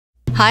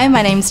Hi,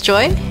 my name's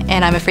Joy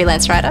and I'm a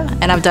freelance writer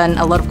and I've done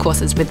a lot of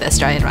courses with the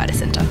Australian Writer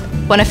Centre.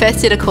 When I first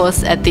did a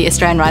course at the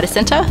Australian Writer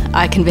Centre,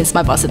 I convinced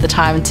my boss at the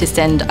time to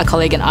send a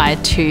colleague and I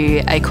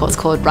to a course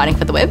called Writing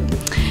for the Web.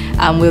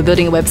 We were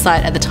building a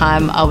website at the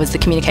time. I was the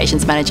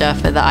communications manager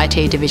for the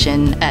IT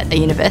division at a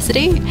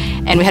university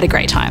and we had a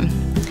great time.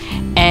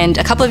 And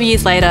a couple of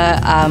years later,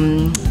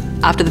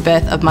 after the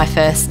birth of my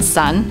first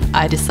son,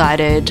 I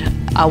decided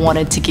I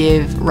wanted to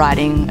give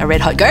writing a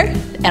red hot go.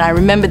 And I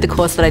remembered the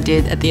course that I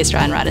did at the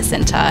Australian Writer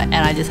Centre and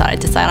I decided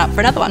to sign up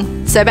for another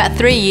one. So about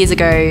 3 years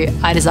ago,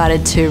 I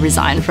decided to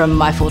resign from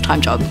my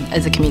full-time job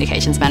as a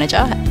communications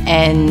manager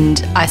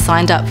and I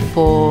signed up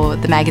for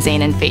the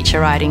magazine and feature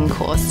writing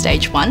course,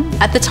 Stage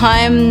 1. At the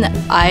time,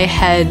 I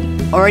had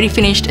already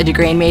finished a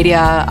degree in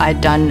media,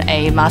 I'd done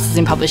a master's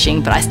in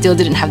publishing, but I still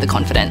didn't have the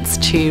confidence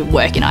to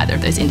work in either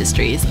of those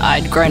industries.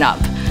 I'd grown up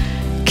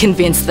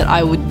convinced that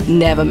I would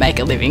never make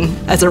a living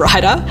as a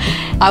writer.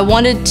 I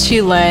wanted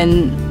to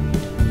learn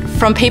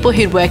from people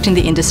who'd worked in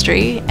the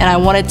industry and I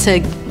wanted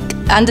to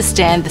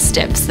understand the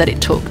steps that it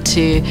took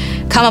to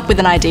come up with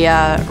an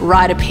idea,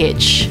 write a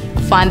pitch,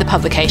 find the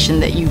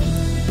publication that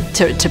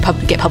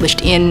get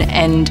published in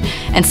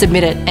and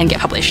submit it and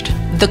get published.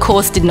 The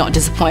course did not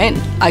disappoint.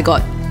 I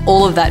got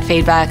all of that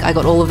feedback, I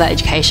got all of that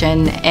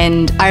education,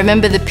 and I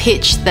remember the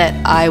pitch that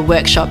I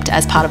workshopped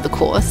as part of the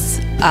course.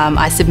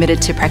 I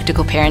submitted to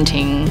Practical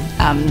Parenting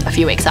a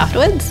few weeks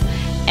afterwards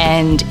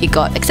and it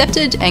got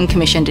accepted and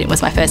commissioned. It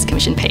was my first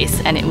commissioned piece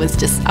and it was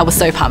just, I was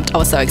so pumped, I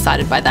was so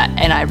excited by that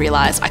and I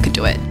realised I could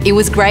do it. It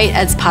was great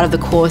as part of the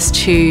course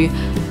to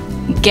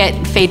get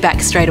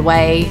feedback straight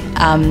away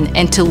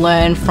and to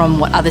learn from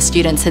what other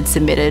students had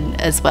submitted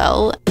as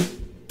well.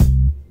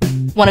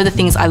 One of the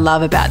things I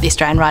love about the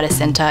Australian Writer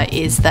Centre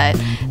is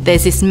that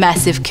there's this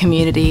massive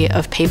community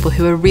of people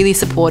who are really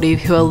supportive,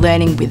 who are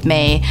learning with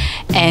me,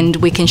 and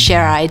we can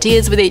share our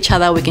ideas with each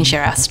other, we can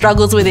share our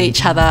struggles with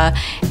each other,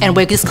 and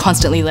we're just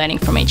constantly learning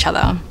from each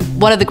other.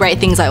 One of the great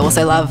things I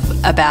also love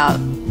about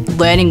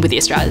learning with the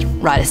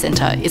Australian Writer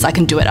Centre is I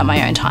can do it at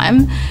my own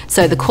time.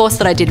 So the course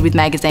that I did with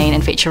magazine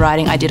and feature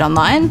writing I did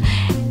online,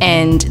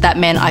 and that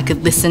meant I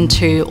could listen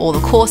to all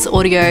the course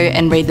audio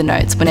and read the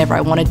notes whenever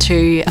I wanted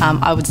to.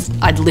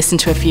 I'd listen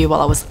to a few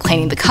while I was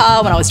cleaning the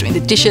car, when I was doing the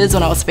dishes,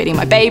 when I was feeding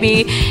my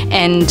baby,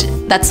 and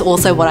that's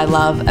also what I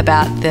love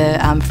about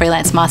the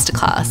freelance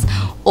masterclass.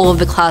 All of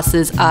the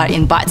classes are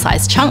in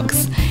bite-sized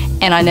chunks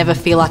and I never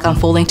feel like I'm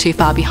falling too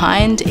far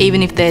behind,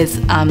 even if there's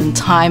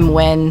time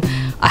when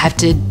I have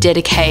to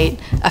dedicate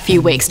a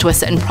few weeks to a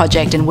certain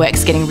project and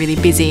work's getting really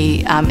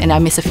busy and I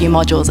miss a few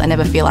modules. I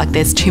never feel like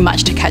there's too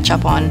much to catch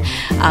up on.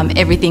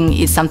 Everything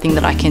is something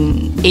that I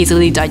can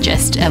easily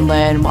digest and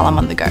learn while I'm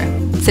on the go.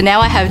 So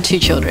now I have 2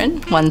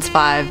 children, one's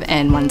 5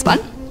 and one's 1,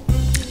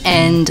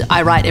 and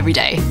I write every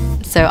day.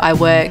 So I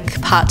work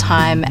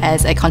part-time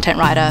as a content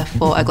writer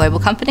for a global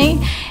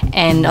company,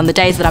 and on the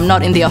days that I'm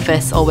not in the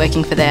office or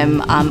working for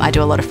them, I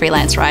do a lot of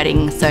freelance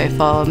writing, so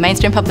for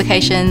mainstream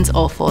publications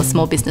or for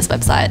small business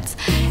websites.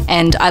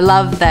 And I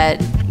love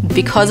that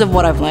because of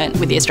what I've learnt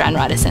with the Australian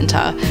Writer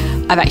Centre,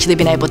 I've actually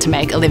been able to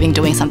make a living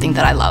doing something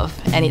that I love,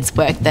 and it's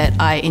work that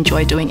I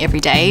enjoy doing every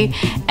day,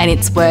 and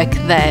it's work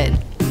that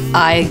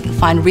I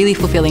find really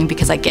fulfilling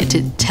because I get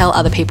to tell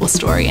other people's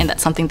story, and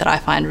that's something that I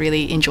find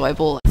really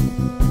enjoyable.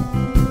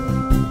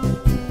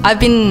 I've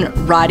been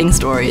writing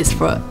stories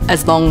for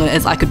as long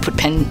as I could put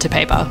pen to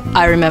paper.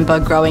 I remember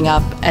growing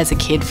up as a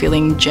kid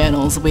filling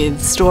journals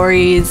with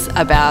stories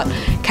about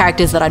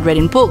characters that I'd read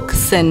in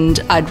books,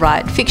 and I'd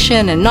write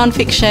fiction and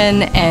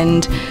non-fiction,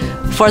 and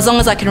for as long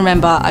as I can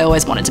remember, I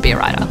always wanted to be a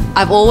writer.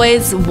 I've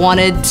always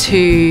wanted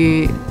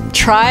to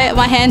try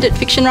my hand at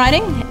fiction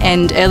writing,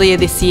 and earlier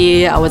this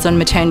year I was on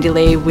maternity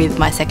leave with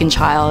my second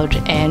child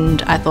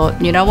and I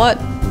thought, you know what,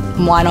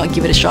 why not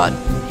give it a shot?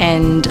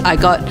 And I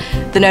got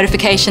the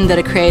notification that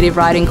a creative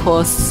writing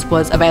course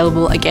was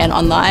available again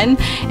online,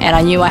 and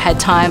I knew I had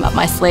time up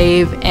my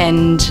sleeve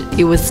and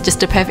it was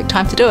just a perfect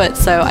time to do it.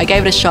 So I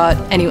gave it a shot,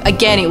 and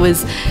again it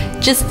was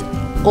just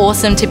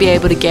awesome to be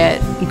able to get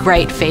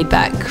great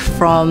feedback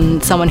from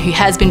someone who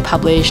has been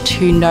published,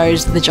 who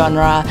knows the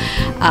genre,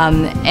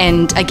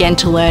 and again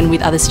to learn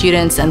with other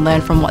students and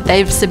learn from what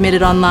they've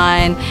submitted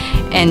online,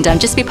 and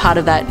just be part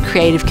of that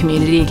creative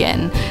community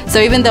again.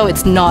 So even though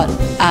it's not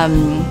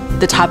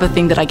the type of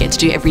thing that I get to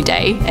do every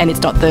day, and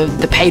it's not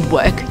the paid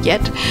work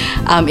yet,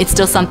 it's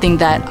still something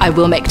that I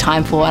will make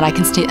time for, and I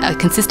can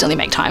consistently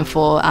make time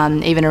for,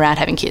 even around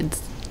having kids.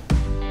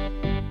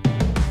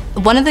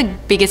 One of the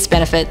biggest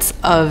benefits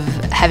of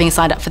having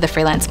signed up for the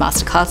Freelance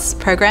Masterclass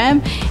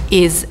program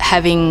is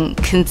having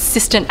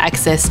consistent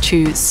access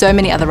to so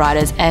many other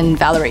writers, and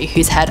Valerie,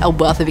 who's had a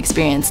wealth of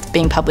experience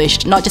being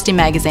published, not just in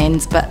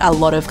magazines, but a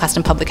lot of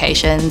custom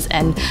publications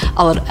and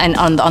on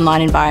the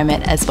online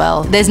environment as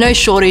well. There's no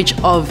shortage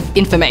of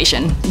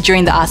information.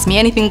 During the Ask Me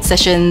Anything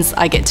sessions,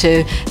 I get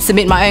to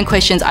submit my own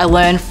questions. I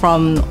learn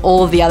from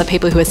all of the other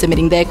people who are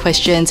submitting their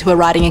questions, who are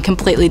writing in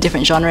completely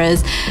different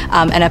genres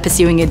and are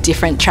pursuing a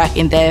different track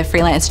in their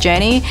freelance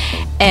journey,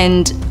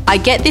 and I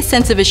get this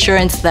sense of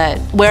assurance that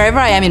wherever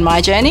I am in my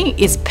journey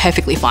is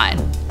perfectly fine.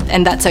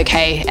 and that's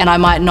okay. And I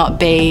might not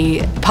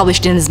be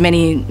published in as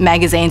many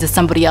magazines as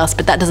somebody else,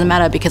 but that doesn't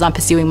matter because I'm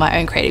pursuing my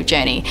own creative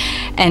journey.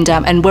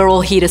 And we're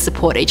all here to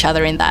support each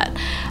other in that.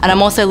 And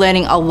I'm also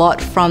learning a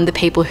lot from the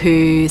people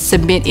who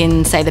submit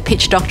in, say, the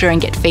Pitch Doctor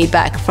and get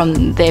feedback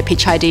from their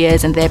pitch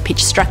ideas and their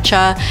pitch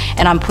structure,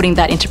 and I'm putting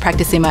that into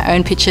practice in my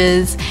own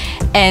pitches.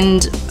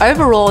 And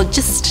overall,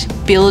 just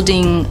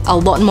building a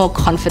lot more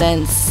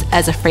confidence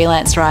as a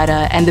freelance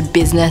writer and the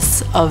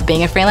business of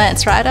being a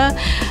freelance writer.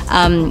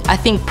 I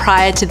think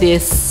prior to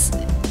this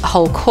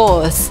whole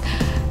course,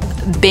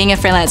 being a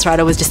freelance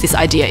writer was just this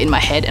idea in my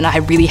head, and I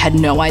really had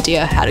no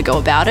idea how to go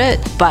about it.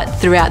 But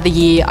throughout the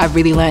year, I've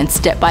really learned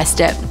step by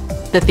step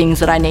the things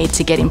that I need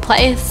to get in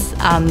place,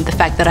 the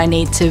fact that I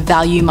need to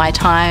value my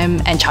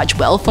time and charge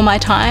well for my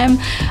time,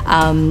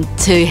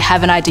 to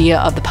have an idea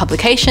of the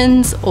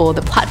publications or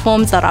the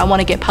platforms that I want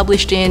to get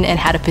published in and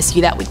how to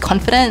pursue that with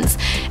confidence,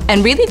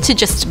 and really to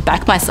just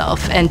back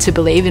myself and to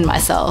believe in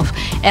myself.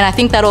 And I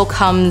think that all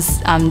comes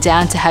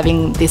down to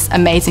having this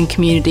amazing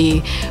community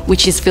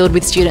which is filled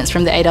with students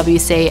from the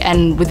AWC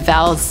and with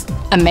Val's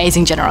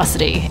amazing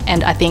generosity.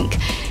 And I think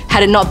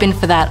had it not been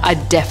for that, I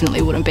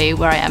definitely wouldn't be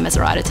where I am as a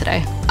writer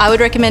today. I would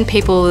recommend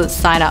people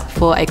sign up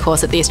for a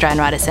course at the Australian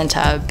Writers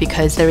Centre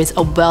because there is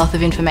a wealth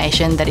of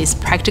information that is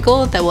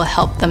practical that will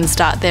help them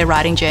start their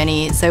writing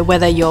journey. So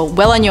whether you're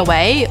well on your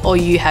way or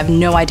you have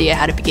no idea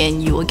how to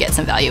begin, you will get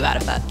some value out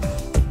of that.